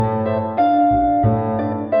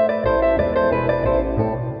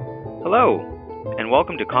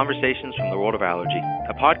welcome to Conversations from the World of Allergy,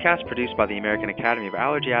 a podcast produced by the American Academy of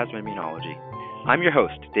Allergy, Asthma, and Immunology. I'm your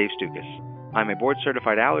host, Dave Stukas. I'm a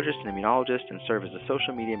board-certified allergist and immunologist and serve as a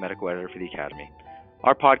social media medical editor for the Academy.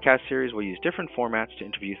 Our podcast series will use different formats to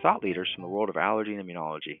interview thought leaders from the world of allergy and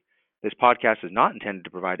immunology. This podcast is not intended to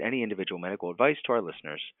provide any individual medical advice to our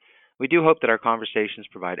listeners. We do hope that our conversations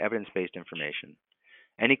provide evidence-based information.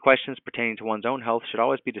 Any questions pertaining to one's own health should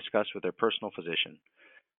always be discussed with their personal physician.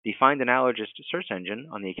 The Find an Allergist search engine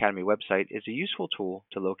on the Academy website is a useful tool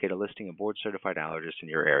to locate a listing of board-certified allergists in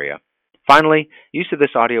your area. Finally, use of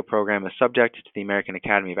this audio program is subject to the American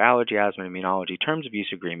Academy of Allergy, Asthma, and Immunology Terms of Use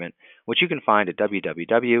Agreement, which you can find at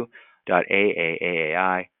www.aaai.org.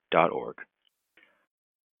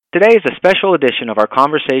 Today is a special edition of our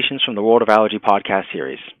Conversations from the World of Allergy podcast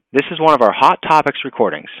series. This is one of our Hot Topics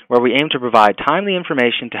recordings, where we aim to provide timely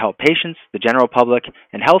information to help patients, the general public,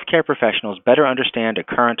 and healthcare professionals better understand a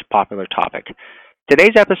current popular topic.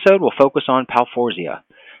 Today's episode will focus on Palforzia,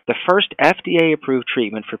 the first FDA-approved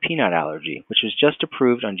treatment for peanut allergy, which was just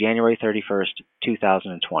approved on January 31st,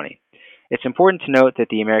 2020. It's important to note that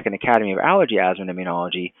the American Academy of Allergy, Asthma, and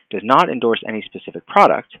Immunology does not endorse any specific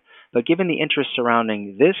product, but given the interest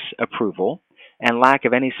surrounding this approval and lack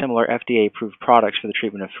of any similar FDA-approved products for the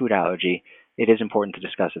treatment of food allergy, it is important to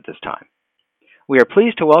discuss at this time. We are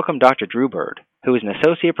pleased to welcome Dr. Drew Bird, who is an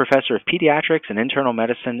Associate Professor of Pediatrics and Internal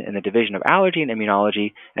Medicine in the Division of Allergy and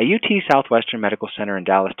Immunology at UT Southwestern Medical Center in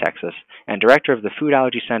Dallas, Texas, and Director of the Food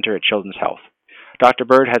Allergy Center at Children's Health. Dr.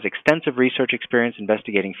 Bird has extensive research experience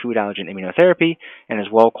investigating food allergen immunotherapy and is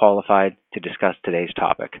well qualified to discuss today's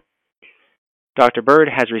topic. Dr. Bird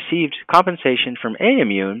has received compensation from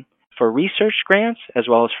Aimmune for research grants as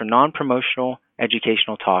well as for non-promotional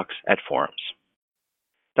educational talks at forums.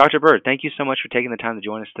 Dr. Bird, thank you so much for taking the time to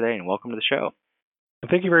join us today and welcome to the show.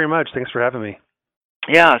 Thank you very much. Thanks for having me.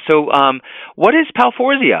 Yeah, so what is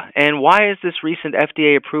Palforzia and why is this recent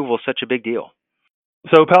FDA approval such a big deal?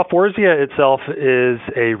 So Palforzia itself is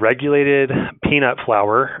a regulated peanut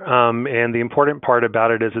flour, and the important part about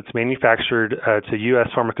it is it's manufactured to U.S.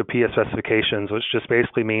 Pharmacopoeia specifications, which just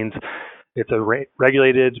basically means it's a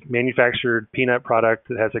regulated manufactured peanut product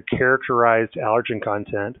that has a characterized allergen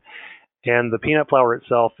content. And the peanut flour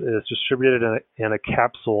itself is distributed in a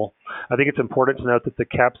capsule. I think it's important to note that the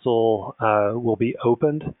capsule will be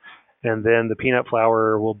opened, and then the peanut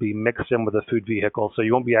flour will be mixed in with a food vehicle. So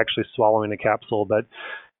you won't be actually swallowing a capsule, but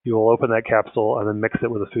you will open that capsule and then mix it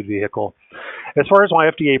with a food vehicle. As far as why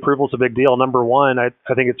FDA approval is a big deal, number one, I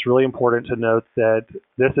think it's really important to note that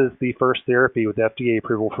this is the first therapy with FDA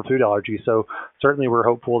approval for food allergy. So certainly we're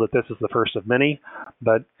hopeful that this is the first of many,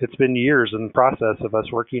 but it's been years in the process of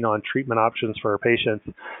us working on treatment options for our patients.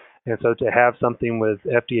 And so to have something with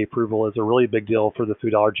FDA approval is a really big deal for the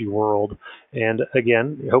food allergy world. And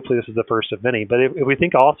again, hopefully this is the first of many. But if we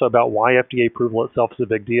think also about why FDA approval itself is a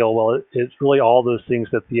big deal, well, it's really all those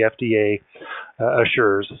things that the FDA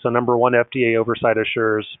assures. So number one, FDA oversight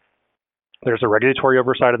assures there's a regulatory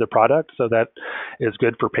oversight of the product, so that is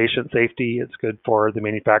good for patient safety. It's good for the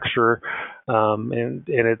manufacturer, and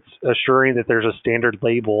it's assuring that there's a standard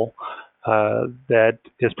label that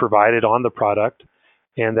is provided on the product,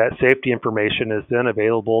 and that safety information is then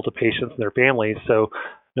available to patients and their families. So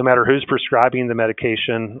no matter who's prescribing the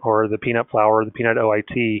medication or the peanut flour or the peanut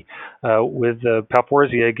OIT, with the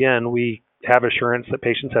Palforzia, again, we have assurance that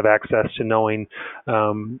patients have access to knowing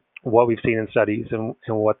what we've seen in studies and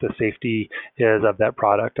what the safety is of that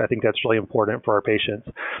product. I think that's really important for our patients.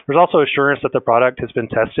 There's also assurance that the product has been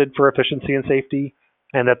tested for efficiency and safety,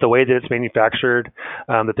 and that the way that it's manufactured,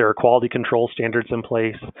 that there are quality control standards in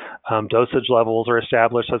place, dosage levels are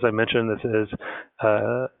established. As I mentioned, this is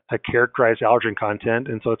a characterized allergen content,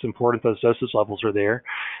 and so it's important those dosage levels are there.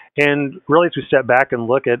 And really, as we step back and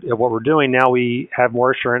look at what we're doing, now we have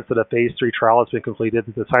more assurance that a phase 3 trial has been completed,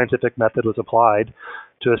 that the scientific method was applied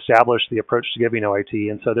to establish the approach to giving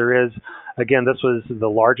OIT. And so there is, again, this was the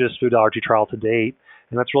largest food allergy trial to date,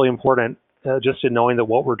 and that's really important. Just in knowing that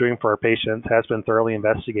what we're doing for our patients has been thoroughly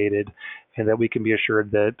investigated, and that we can be assured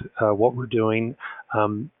that what we're doing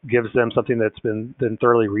gives them something that's been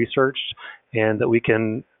thoroughly researched, and that we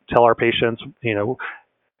can tell our patients,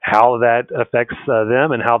 how that affects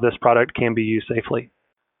them and how this product can be used safely.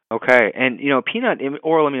 Okay, and peanut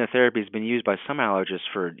oral immunotherapy has been used by some allergists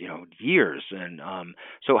for years, and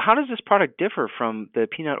so how does this product differ from the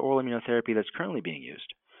peanut oral immunotherapy that's currently being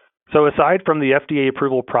used? So aside from the FDA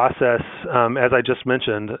approval process, as I just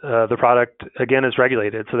mentioned, the product, again, is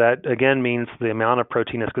regulated. So that, again, means the amount of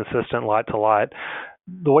protein is consistent lot to lot.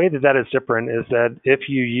 The way that is different is that if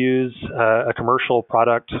you use a commercial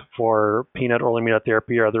product for peanut oral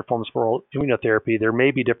immunotherapy or other forms of oral immunotherapy, there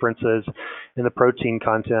may be differences in the protein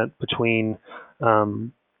content between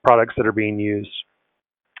products that are being used.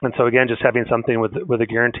 And so again, just having something with a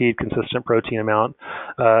guaranteed consistent protein amount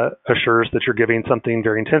assures that you're giving something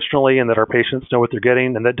very intentionally and that our patients know what they're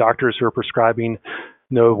getting and that doctors who are prescribing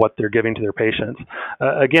know what they're giving to their patients.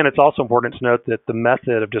 Again, it's also important to note that the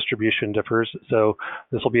method of distribution differs. So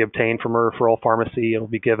this will be obtained from a referral pharmacy. It will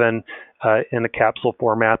be given in a capsule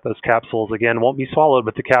format. Those capsules, again, won't be swallowed,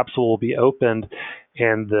 but the capsule will be opened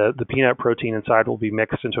and the peanut protein inside will be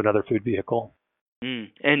mixed into another food vehicle.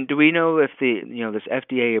 And do we know if this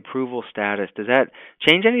FDA approval status, does that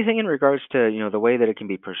change anything in regards to, the way that it can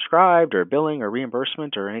be prescribed or billing or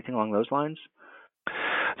reimbursement or anything along those lines?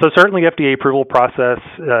 So certainly FDA approval process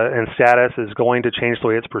and status is going to change the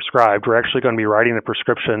way it's prescribed. We're actually going to be writing a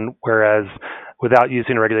prescription, whereas without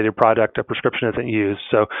using a regulated product, a prescription isn't used.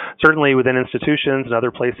 So certainly within institutions and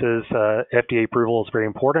other places, FDA approval is very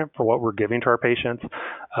important for what we're giving to our patients.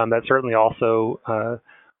 That certainly also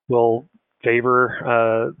will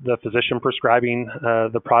favor the physician prescribing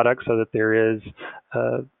the product so that there is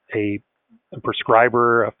a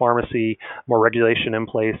prescriber, a pharmacy, more regulation in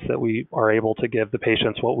place that we are able to give the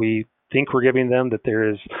patients what we think we're giving them, that there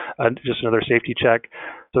is just another safety check.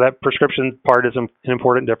 So that prescription part is an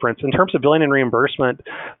important difference. In terms of billing and reimbursement,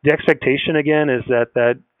 the expectation, again, is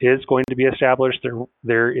that is going to be established.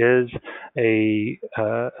 There is a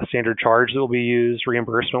standard charge that will be used.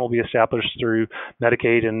 Reimbursement will be established through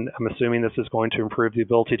Medicaid, and I'm assuming this is going to improve the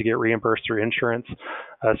ability to get reimbursed through insurance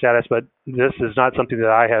status. But this is not something that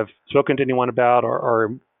I have spoken to anyone about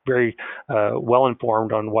or very well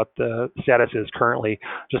informed on what the status is currently.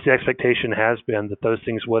 Just the expectation has been that those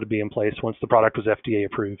things would be in place once the product was FDA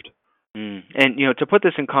approved. And, to put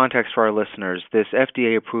this in context for our listeners, this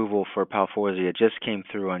FDA approval for Palforzia just came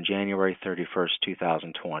through on January 31st,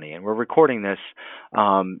 2020, and we're recording this,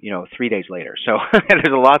 3 days later. So there's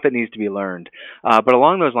a lot that needs to be learned. But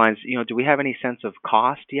along those lines, do we have any sense of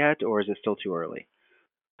cost yet, or is it still too early?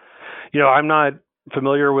 I'm not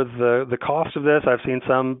familiar with the cost of this. I've seen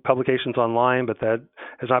some publications online, but that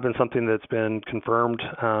has not been something that's been confirmed.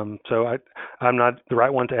 So I'm not the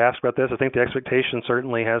right one to ask about this. I think the expectation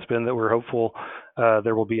certainly has been that we're hopeful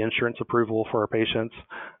there will be insurance approval for our patients.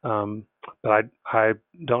 But I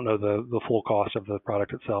don't know the full cost of the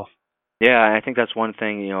product itself. Yeah, I think that's one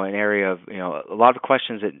thing, an area of, a lot of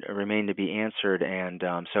questions that remain to be answered. And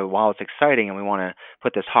so while it's exciting and we want to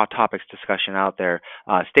put this hot topics discussion out there,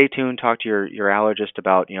 stay tuned, talk to your allergist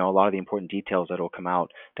about, a lot of the important details that will come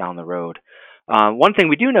out down the road. One thing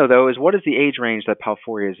we do know, though, is what is the age range that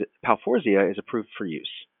Palforzia is approved for use?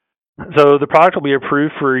 So the product will be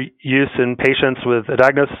approved for use in patients with a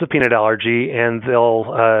diagnosis of peanut allergy, and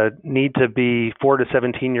they'll need to be 4 to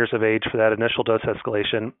 17 years of age for that initial dose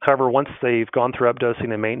escalation. However, once they've gone through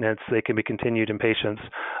updosing and maintenance, they can be continued in patients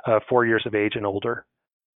 4 years of age and older.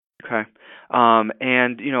 Okay.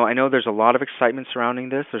 And, I know there's a lot of excitement surrounding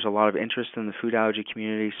this. There's a lot of interest in the food allergy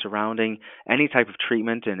community surrounding any type of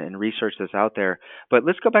treatment and research that's out there. But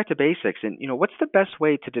let's go back to basics. And, what's the best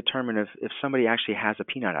way to determine if somebody actually has a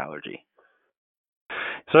peanut allergy?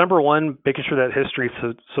 So number one, making sure that history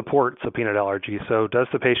supports a peanut allergy. So does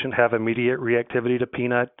the patient have immediate reactivity to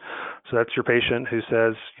peanut? So that's your patient who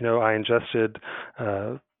says, I ingested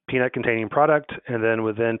peanut-containing product, and then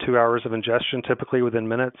within 2 hours of ingestion, typically within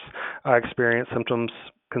minutes, I experience symptoms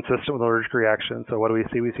consistent with allergic reaction. So what do we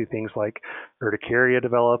see? We see things like urticaria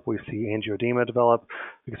develop. We see angioedema develop.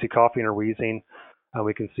 We can see coughing or wheezing.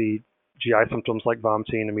 We can see GI symptoms like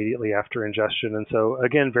vomiting immediately after ingestion. And so,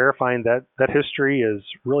 again, verifying that history is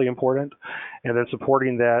really important, and then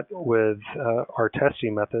supporting that with our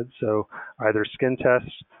testing methods. So either skin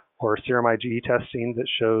tests or serum IgE testing that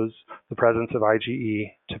shows the presence of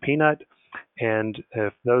IgE to peanut. And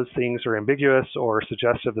if those things are ambiguous or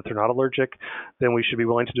suggestive that they're not allergic, then we should be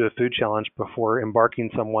willing to do a food challenge before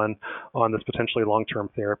embarking someone on this potentially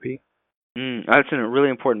long-term therapy. That's a really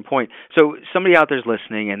important point. So somebody out there is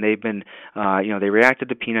listening, and they've been, they reacted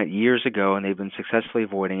to peanut years ago, and they've been successfully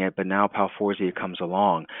avoiding it, but now Palforzia comes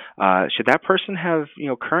along. Should that person have,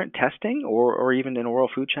 current testing or even an oral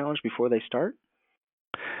food challenge before they start?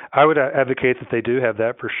 I would advocate that they do have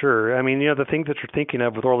that for sure. I mean, the things that you're thinking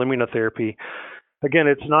of with oral immunotherapy, again,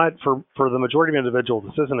 it's not for the majority of individuals,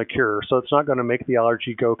 this isn't a cure, so it's not going to make the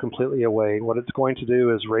allergy go completely away. What it's going to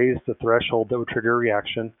do is raise the threshold that would trigger a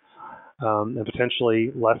reaction and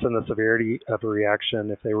potentially lessen the severity of a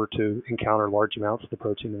reaction if they were to encounter large amounts of the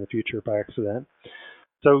protein in the future by accident.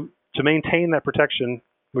 So to maintain that protection,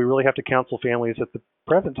 we really have to counsel families at the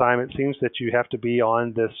present time. It seems that you have to be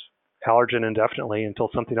on this allergen indefinitely until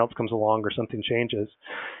something else comes along or something changes.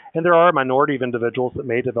 And there are a minority of individuals that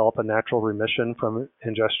may develop a natural remission from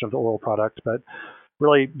ingestion of the oral product, but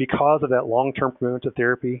really because of that long-term commitment to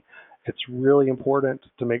therapy, it's really important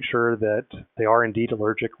to make sure that they are indeed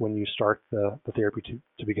allergic when you start the therapy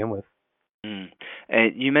to begin with.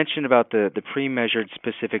 And you mentioned about the pre-measured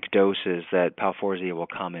specific doses that Palforzia will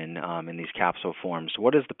come in these capsule forms.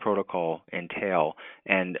 What does the protocol entail,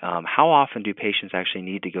 and how often do patients actually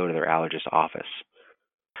need to go to their allergist office?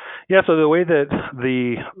 Yeah, so the way that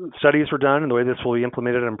the studies were done and the way this will be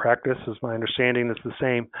implemented in practice, is my understanding, is the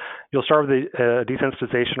same. You'll start with a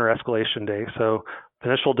desensitization or escalation day. So the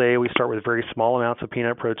initial day, we start with very small amounts of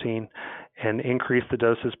peanut protein and increase the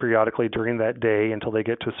doses periodically during that day until they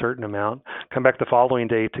get to a certain amount. Come back the following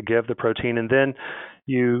day to give the protein, and then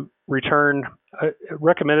you return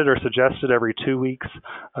recommended or suggested every 2 weeks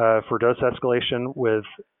for dose escalation, with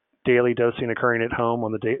daily dosing occurring at home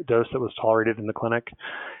on the dose that was tolerated in the clinic.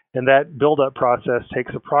 And that build-up process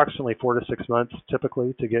takes approximately 4 to 6 months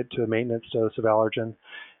typically to get to a maintenance dose of allergen.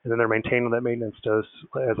 And then they're maintained on that maintenance dose,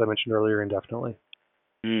 as I mentioned earlier, indefinitely.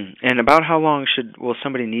 And about how long will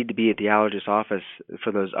somebody need to be at the allergist's office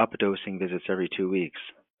for those up-dosing visits every 2 weeks?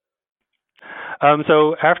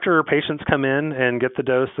 So after patients come in and get the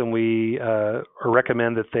dose, then we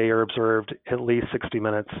recommend that they are observed at least 60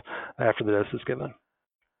 minutes after the dose is given.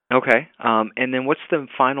 Okay. And then what's the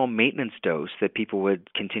final maintenance dose that people would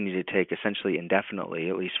continue to take essentially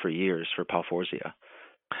indefinitely, at least for years, for Palforzia?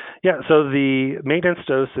 Yeah, so the maintenance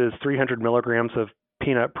dose is 300 milligrams of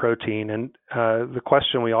peanut protein. And the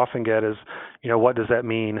question we often get is, what does that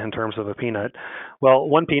mean in terms of a peanut? Well,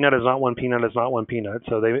 one peanut is not one peanut is not one peanut.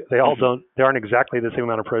 So they aren't exactly the same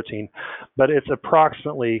amount of protein, but it's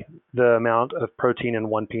approximately the amount of protein in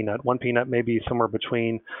one peanut. One peanut may be somewhere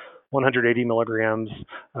between 180 milligrams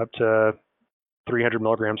up to 300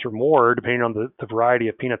 milligrams or more, depending on the variety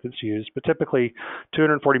of peanut that's used. But typically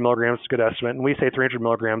 240 milligrams is a good estimate. And we say 300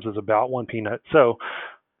 milligrams is about one peanut. So,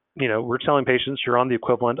 we're telling patients you're on the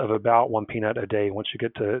equivalent of about one peanut a day once you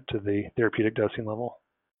get to the therapeutic dosing level.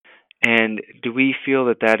 And do we feel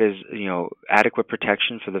that is, adequate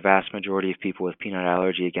protection for the vast majority of people with peanut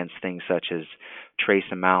allergy against things such as trace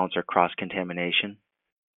amounts or cross-contamination?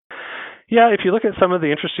 Yeah, if you look at some of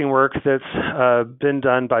the interesting work that's been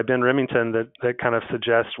done by Ben Remington that kind of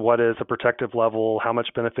suggests what is a protective level, how much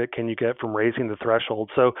benefit can you get from raising the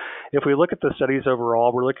threshold. So if we look at the studies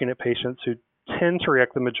overall, we're looking at patients who tend to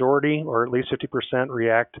react, the majority, or at least 50%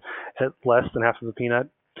 react at less than half of a peanut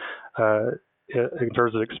in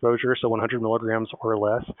terms of exposure, so 100 milligrams or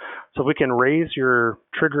less. So if we can raise your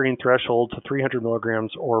triggering threshold to 300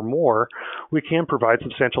 milligrams or more, we can provide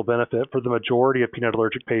substantial benefit for the majority of peanut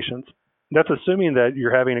allergic patients. That's assuming that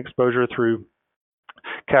you're having exposure through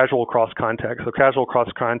casual cross contact. So casual cross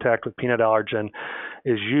contact with peanut allergen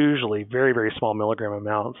is usually very, very small milligram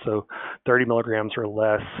amounts, so 30 milligrams or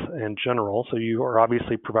less in general. So you are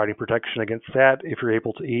obviously providing protection against that if you're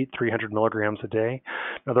able to eat 300 milligrams a day.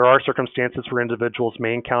 Now, there are circumstances where individuals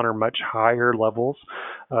may encounter much higher levels.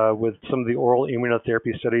 With some of the oral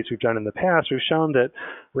immunotherapy studies we've done in the past, we've shown that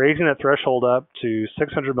raising that threshold up to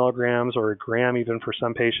 600 milligrams or a gram even for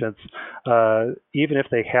some patients, even if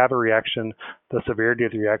they have a reaction, the severity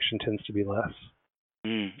of the reaction tends to be less.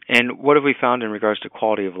 And what have we found in regards to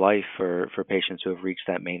quality of life for patients who have reached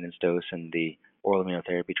that maintenance dose in the oral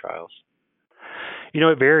immunotherapy trials?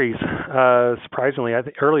 It varies. Surprisingly, I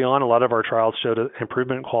think early on, a lot of our trials showed an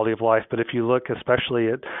improvement in quality of life. But if you look especially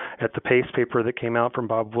at the PACE paper that came out from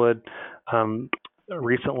Bob Wood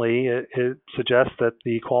recently, it suggests that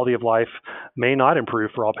the quality of life may not improve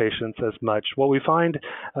for all patients as much. What we find,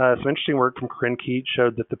 some interesting work from Corinne Keat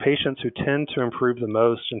showed that the patients who tend to improve the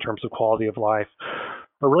most in terms of quality of life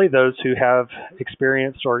are really those who have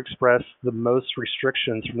experienced or expressed the most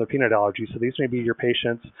restrictions from the peanut allergy. So these may be your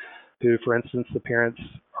patients who, for instance, the parents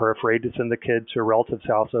are afraid to send the kid to a relative's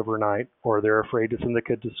house overnight, or they're afraid to send the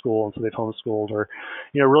kid to school, and so they've homeschooled, or,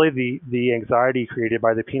 really the anxiety created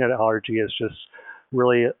by the peanut allergy has just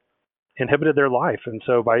really inhibited their life. And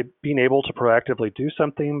so by being able to proactively do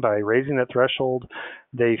something, by raising that threshold,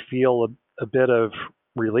 they feel a bit of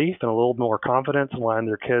relief and a little more confidence in allowing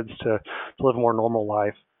their kids to live a more normal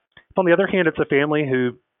life. On the other hand, it's a family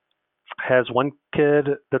who has one kid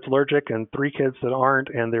that's allergic and 3 kids that aren't,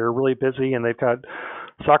 and they're really busy, and they've got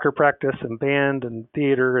soccer practice and band and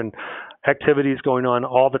theater and activities going on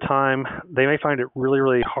all the time. They may find it really,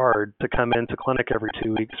 really hard to come into clinic every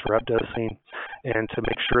 2 weeks for updosing and to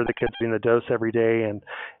make sure the kid's getting the dose every day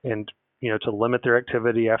and to limit their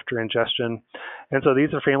activity after ingestion. And so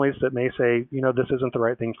these are families that may say, this isn't the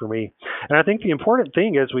right thing for me. And I think the important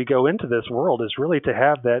thing as we go into this world is really to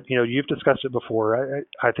have that, you've discussed it before.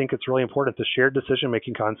 I think it's really important, the shared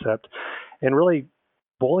decision-making concept, and really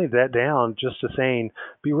boiling that down just to saying,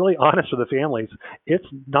 be really honest with the families. It's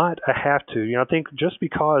not a have to. I think just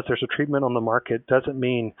because there's a treatment on the market doesn't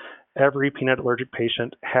mean every peanut allergic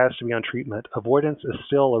patient has to be on treatment. Avoidance is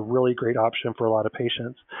still a really great option for a lot of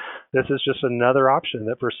patients. This is just another option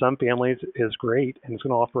that for some families is great and it's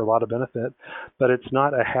going to offer a lot of benefit, but it's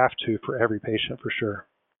not a have to for every patient for sure.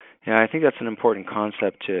 Yeah, I think that's an important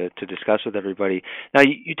concept to discuss with everybody. Now,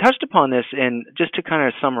 you touched upon this, and just to kind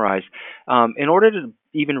of summarize, in order to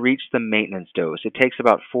even reach the maintenance dose, it takes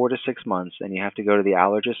about 4 to 6 months, and you have to go to the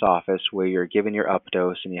allergist office where you're given your up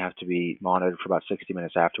dose, and you have to be monitored for about 60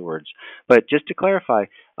 minutes afterwards. But just to clarify,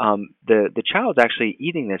 the child's actually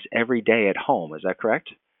eating this every day at home. Is that correct?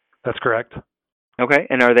 That's correct. Okay,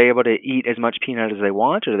 and are they able to eat as much peanut as they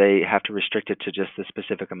want, or do they have to restrict it to just the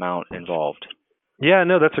specific amount involved? Yeah,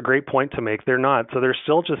 no, that's a great point to make. They're not. So they're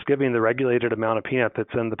still just giving the regulated amount of peanut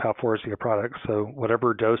that's in the Palforzia product. So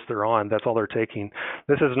whatever dose they're on, that's all they're taking.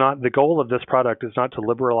 This is not, the goal of this product is not to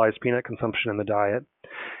liberalize peanut consumption in the diet.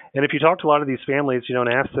 And if you talk to a lot of these families, and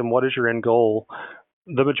ask them, what is your end goal?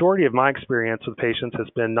 The majority of my experience with patients has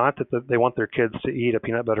been not that they want their kids to eat a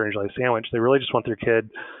peanut butter and jelly sandwich. They really just want their kid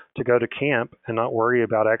to go to camp and not worry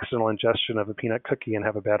about accidental ingestion of a peanut cookie and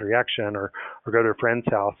have a bad reaction, or go to a friend's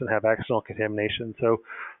house and have accidental contamination. So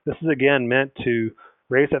this is, again, meant to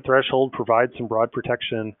raise that threshold, provide some broad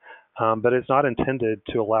protection, but it's not intended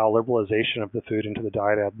to allow liberalization of the food into the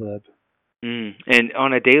diet ad lib. And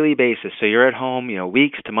on a daily basis, so you're at home,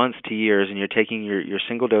 weeks to months to years, and you're taking your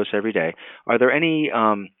single dose every day. Are there any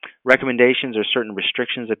recommendations or certain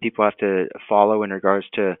restrictions that people have to follow in regards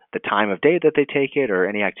to the time of day that they take it, or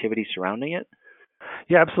any activity surrounding it?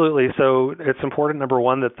 Yeah, absolutely. So it's important, number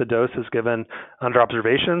one, that the dose is given under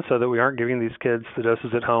observation so that we aren't giving these kids the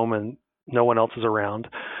doses at home and no one else is around.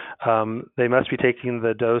 They must be taking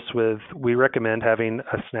the dose we recommend having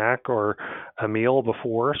a snack or a meal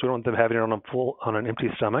before, so we don't want them having it on an empty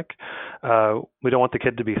stomach. We don't want the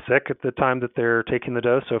kid to be sick at the time that they're taking the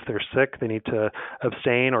dose, so if they're sick, they need to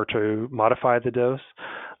abstain or to modify the dose.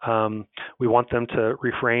 We want them to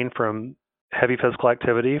refrain from heavy physical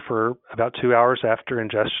activity for about 2 hours after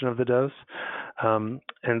ingestion of the dose. And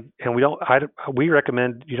we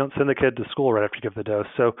recommend you don't send the kid to school right after you give the dose.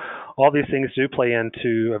 So all these things do play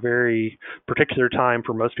into a very particular time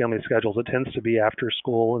for most family schedules. It tends to be after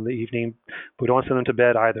school in the evening. We don't want to send them to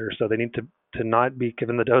bed either, so they need to not be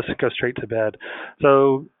given the dose and go straight to bed.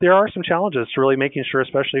 So there are some challenges to really making sure,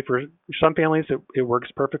 especially for some families, it works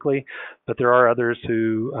perfectly, but there are others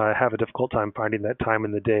who have a difficult time finding that time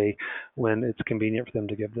in the day when it's convenient for them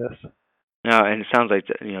to give this. And it sounds like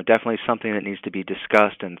definitely something that needs to be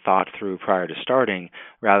discussed and thought through prior to starting,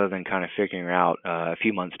 rather than kind of figuring out a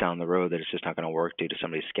few months down the road that it's just not going to work due to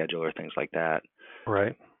somebody's schedule or things like that.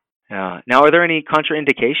 Right. Now, are there any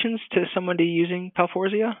contraindications to somebody using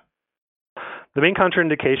Palforzia? The main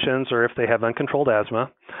contraindications are if they have uncontrolled asthma,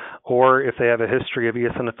 or if they have a history of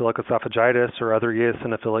eosinophilic esophagitis or other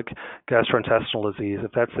eosinophilic gastrointestinal disease.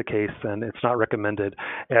 If that's the case, then it's not recommended,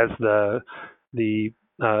 as the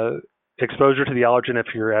exposure to the allergen, if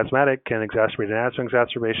you're asthmatic, can exacerbate an asthma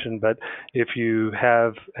exacerbation. But if you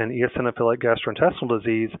have an eosinophilic gastrointestinal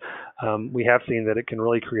disease, we have seen that it can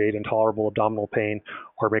really create intolerable abdominal pain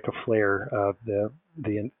or make a flare of the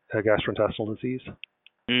gastrointestinal disease.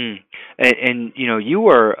 And you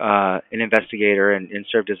were an investigator and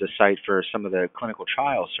served as a site for some of the clinical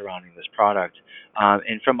trials surrounding this product.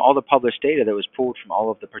 And from all the published data that was pulled from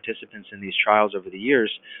all of the participants in these trials over the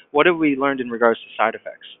years, what have we learned in regards to side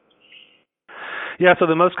effects? Yeah, so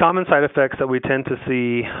the most common side effects that we tend to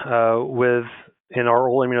see in our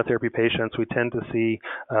oral immunotherapy patients, we tend to see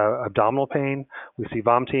abdominal pain, we see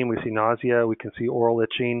vomiting, we see nausea, we can see oral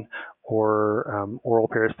itching or oral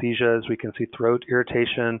paresthesias, we can see throat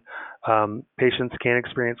irritation. Patients can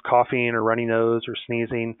experience coughing or runny nose or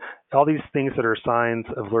sneezing, all these things that are signs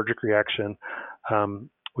of allergic reaction.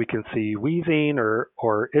 We can see wheezing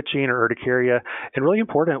or itching or urticaria. And really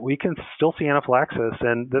important, we can still see anaphylaxis.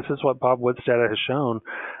 And this is what Bob Wood's data has shown,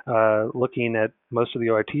 looking at most of the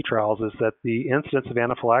OIT trials, is that the incidence of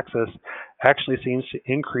anaphylaxis actually seems to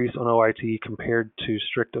increase on OIT compared to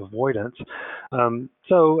strict avoidance.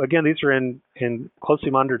 So again, these are in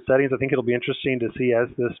closely monitored settings. I think it'll be interesting to see as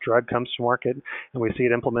this drug comes to market and we see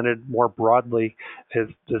it implemented more broadly. Does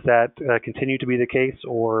that continue to be the case,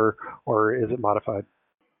 or is it modified?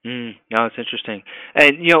 No, it's interesting.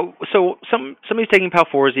 And so somebody's taking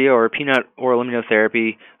Palforzia or peanut oral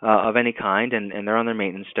immunotherapy of any kind, and they're on their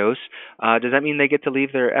maintenance dose. Does that mean they get to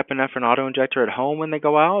leave their epinephrine autoinjector at home when they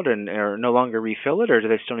go out, and or no longer refill it, or do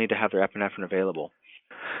they still need to have their epinephrine available?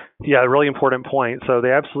 Yeah, a really important point. So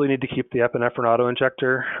they absolutely need to keep the epinephrine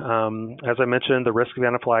autoinjector. As I mentioned, the risk of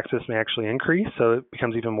anaphylaxis may actually increase, so it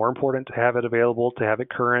becomes even more important to have it available, to have it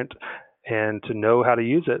current, and to know how to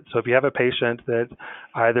use it. So if you have a patient that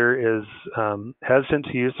either is hesitant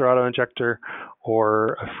to use their autoinjector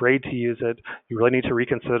or afraid to use it, you really need to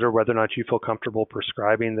reconsider whether or not you feel comfortable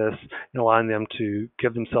prescribing this and allowing them to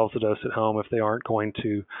give themselves a dose at home if they aren't going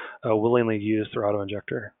to willingly use their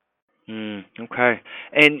autoinjector. Okay.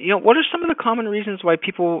 And what are some of the common reasons why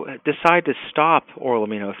people decide to stop oral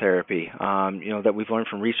immunotherapy? That we've learned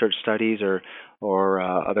from research studies or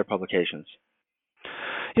other publications.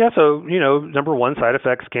 Yeah, so, number one, side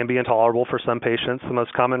effects can be intolerable for some patients. The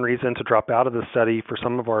most common reason to drop out of the study for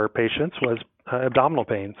some of our patients was abdominal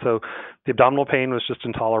pain. So the abdominal pain was just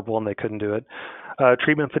intolerable and they couldn't do it.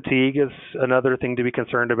 Treatment fatigue is another thing to be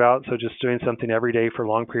concerned about. So just doing something every day for a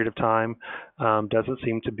long period of time doesn't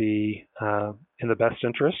seem to be in the best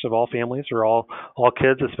interest of all families or all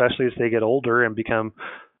kids, especially as they get older and become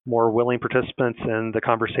more willing participants in the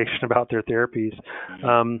conversation about their therapies.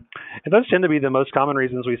 And those tend to be the most common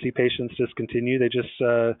reasons we see patients discontinue. They just,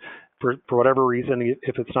 for whatever reason,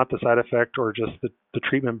 if it's not the side effect or just the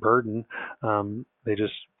treatment burden, they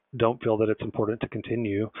just don't feel that it's important to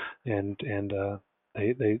continue, and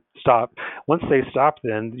they stop. Once they stop,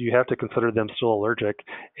 then you have to consider them still allergic,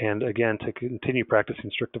 and again, to continue practicing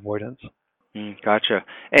strict avoidance. Gotcha.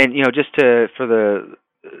 And for the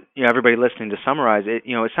everybody listening, to summarize it,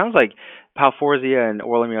 it sounds like Palforzia and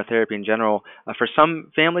oral immunotherapy in general, for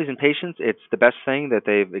some families and patients, it's the best thing that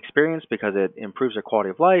they've experienced because it improves their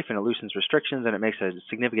quality of life and it loosens restrictions and it makes a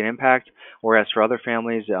significant impact. Whereas for other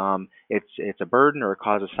families, it's a burden or it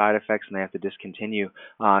causes side effects and they have to discontinue.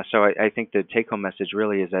 So I think the take-home message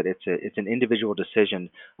really is that it's an individual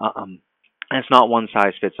decision. And it's not one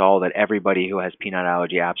size fits all that everybody who has peanut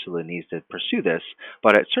allergy absolutely needs to pursue this,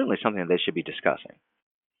 but it's certainly something that they should be discussing.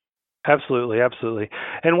 Absolutely, absolutely.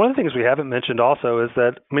 And one of the things we haven't mentioned also is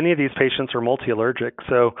that many of these patients are multi-allergic.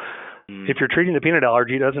 So if you're treating the peanut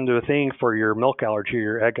allergy, it doesn't do a thing for your milk allergy,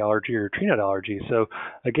 your egg allergy, or your tree nut allergy. So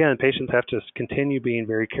again, patients have to continue being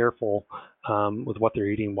very careful with what they're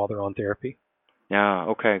eating while they're on therapy. Yeah,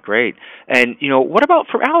 okay, great. And, what about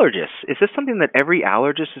for allergists? Is this something that every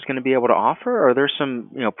allergist is going to be able to offer, or are there some,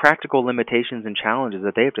 practical limitations and challenges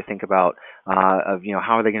that they have to think about of,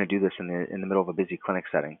 how are they going to do this in the middle of a busy clinic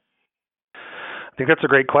setting? I think that's a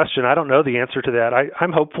great question. I don't know the answer to that.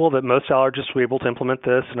 I'm hopeful that most allergists will be able to implement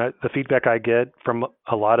this, and the feedback I get from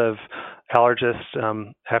a lot of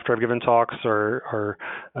allergists after I've given talks or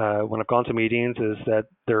when I've gone to meetings is that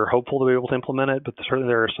they're hopeful to be able to implement it, but certainly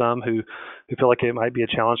there are some who feel like it might be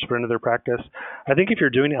a challenge to put into their practice. I think if you're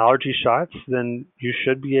doing allergy shots, then you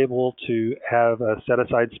should be able to have a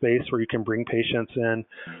set-aside space where you can bring patients in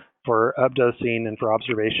for updosing and for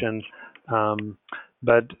observation.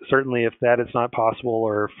 But certainly if that is not possible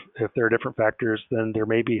or if there are different factors, then there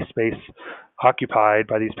may be space occupied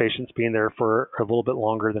by these patients being there for a little bit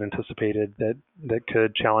longer than anticipated that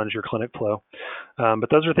could challenge your clinic flow. But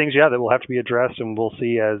those are things, that will have to be addressed, and we'll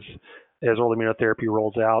see as oral immunotherapy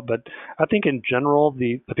rolls out. But I think in general,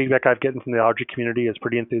 the feedback I've gotten from the allergy community is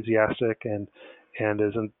pretty enthusiastic and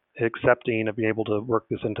is accepting of being able to work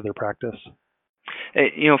this into their practice.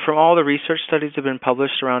 From all the research studies that have been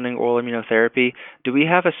published surrounding oral immunotherapy, do we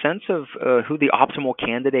have a sense of who the optimal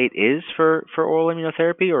candidate is for oral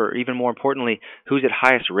immunotherapy, or even more importantly, who's at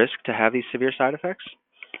highest risk to have these severe side effects?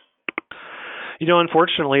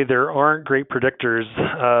 Unfortunately, there aren't great predictors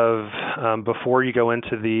of before you go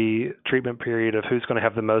into the treatment period of who's going to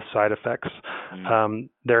have the most side effects.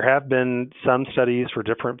 There have been some studies for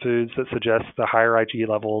different foods that suggest the higher IgE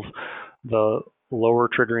levels, the lower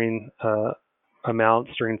triggering amounts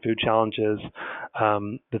during food challenges,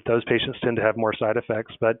 that those patients tend to have more side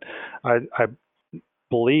effects. But I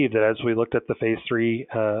believe that as we looked at the phase 3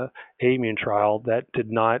 Aimmune trial, that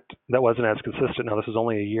wasn't as consistent. Now, this is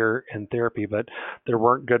only a year in therapy, but there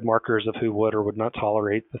weren't good markers of who would or would not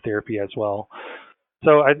tolerate the therapy as well.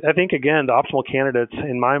 So I think, again, the optimal candidates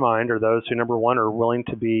in my mind are those who, number one, are willing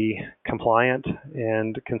to be compliant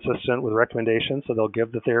and consistent with recommendations. So they'll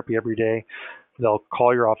give the therapy every day. They'll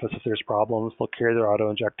call your office if there's problems. They'll carry their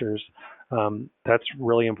auto-injectors. That's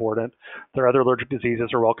really important. Their other allergic diseases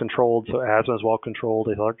are well controlled. So asthma is well controlled.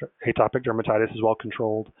 Atopic dermatitis is well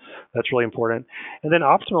controlled. That's really important. And then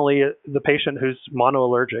optimally, the patient who's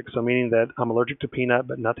monoallergic, so meaning that I'm allergic to peanut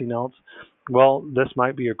but nothing else, well, this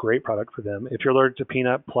might be a great product for them. If you're allergic to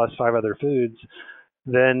peanut plus 5 other foods,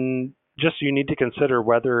 then just you need to consider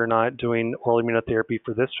whether or not doing oral immunotherapy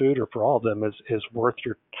for this food or for all of them is worth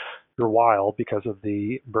your while, because of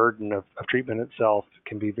the burden of treatment itself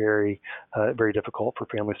can be very difficult for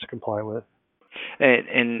families to comply with.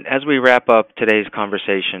 And as we wrap up today's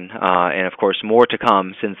conversation, and of course more to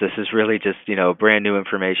come, since this is really just brand new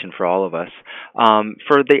information for all of us,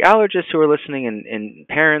 for the allergists who are listening and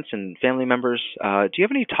parents and family members, do you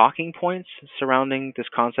have any talking points surrounding this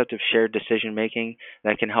concept of shared decision making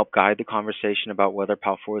that can help guide the conversation about whether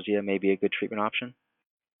Palforzia may be a good treatment option?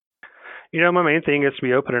 My main thing is to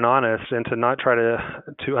be open and honest and to not try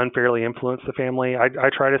to unfairly influence the family. I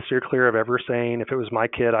try to steer clear of ever saying if it was my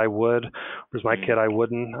kid I would, if it was my kid I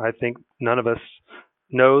wouldn't. I think none of us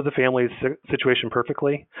know the family's situation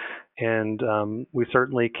perfectly, and we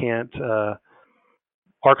certainly can't.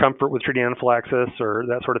 Our comfort with treating anaphylaxis or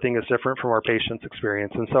that sort of thing is different from our patient's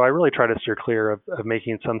experience. And so I really try to steer clear of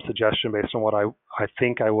making some suggestion based on what I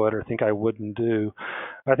think I would or think I wouldn't do.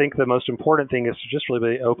 I think the most important thing is to just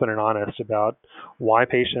really be open and honest about why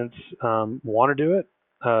patients want to do it.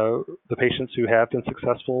 The patients who have been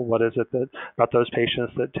successful, what is it that about those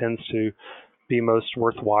patients that tends to be most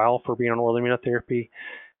worthwhile for being on oral immunotherapy,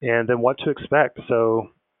 and then what to expect.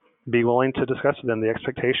 So be willing to discuss with them the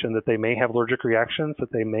expectation that they may have allergic reactions,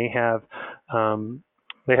 that they may have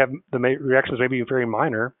reactions may be very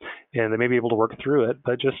minor, and they may be able to work through it,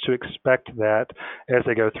 but just to expect that as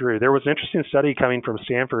they go through. There was an interesting study coming from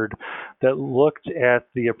Stanford that looked at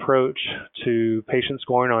the approach to patients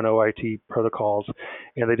going on OIT protocols,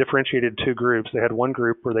 and they differentiated two groups. They had one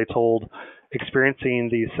group where they told experiencing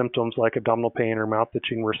these symptoms like abdominal pain or mouth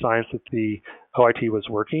itching were signs that the OIT was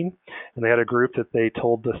working, and they had a group that they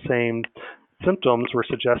told the same symptoms were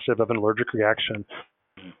suggestive of an allergic reaction.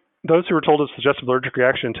 Those who were told of suggestive allergic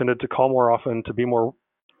reaction tended to call more often, to be more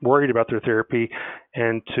worried about their therapy,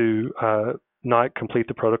 and to not complete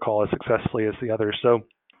the protocol as successfully as the others. So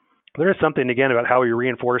there is something, again, about how we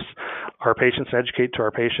reinforce our patients and educate to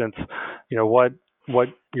our patients, what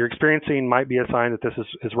you're experiencing might be a sign that this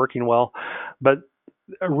is working well. But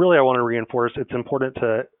really, I want to reinforce it's important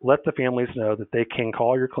to let the families know that they can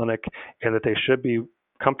call your clinic and that they should be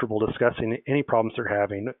comfortable discussing any problems they're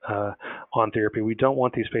having on therapy. We don't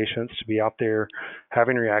want these patients to be out there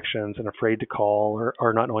having reactions and afraid to call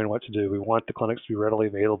or not knowing what to do. We want the clinics to be readily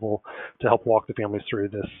available to help walk the families through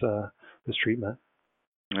this treatment.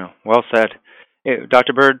 Oh, well said.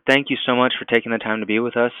 Dr. Bird, thank you so much for taking the time to be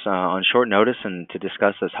with us on short notice and to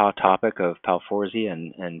discuss this hot topic of Palforzia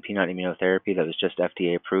and peanut immunotherapy that was just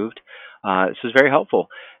FDA approved. This was very helpful.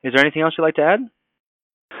 Is there anything else you'd like to add?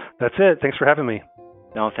 That's it. Thanks for having me.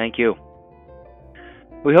 No, thank you.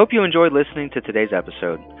 We hope you enjoyed listening to today's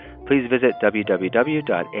episode. Please visit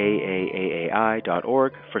www.aaai.org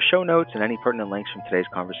for show notes and any pertinent links from today's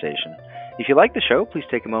conversation. If you like the show, please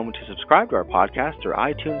take a moment to subscribe to our podcast through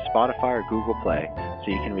iTunes, Spotify, or Google Play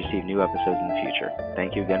so you can receive new episodes in the future.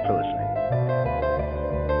 Thank you again for listening.